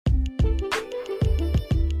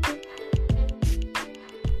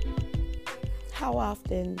How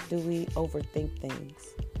often do we overthink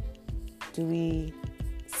things? Do we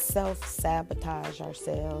self-sabotage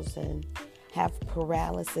ourselves and have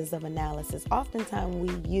paralysis of analysis? Oftentimes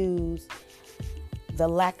we use the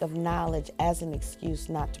lack of knowledge as an excuse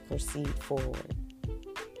not to proceed forward.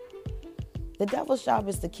 The devil's job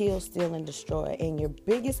is to kill, steal, and destroy, and your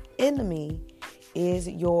biggest enemy is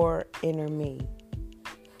your inner me.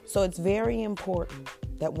 So it's very important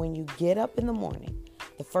that when you get up in the morning,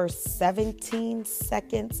 the first 17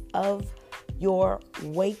 seconds of your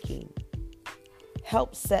waking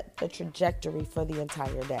help set the trajectory for the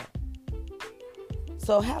entire day.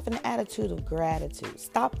 So have an attitude of gratitude.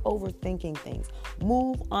 Stop overthinking things.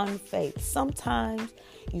 Move on faith. Sometimes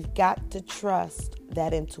you've got to trust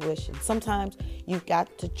that intuition. Sometimes you've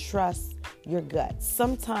got to trust your gut.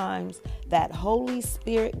 Sometimes that Holy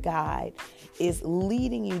Spirit guide is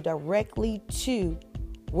leading you directly to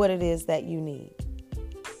what it is that you need.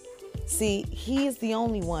 See, He is the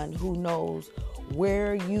only one who knows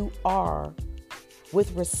where you are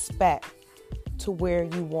with respect to where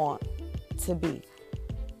you want to be.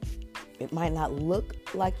 It might not look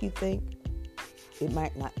like you think. It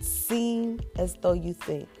might not seem as though you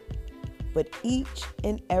think. But each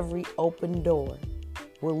and every open door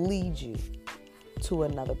will lead you to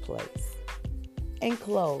another place and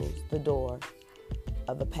close the door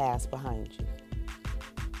of the past behind you.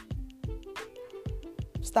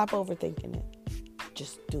 Stop overthinking it.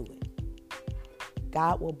 Just do it.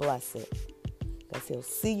 God will bless it because He'll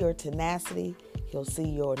see your tenacity. He'll see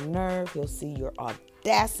your nerve. He'll see your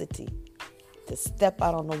audacity to step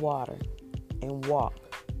out on the water and walk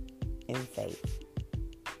in faith.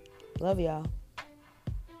 Love y'all.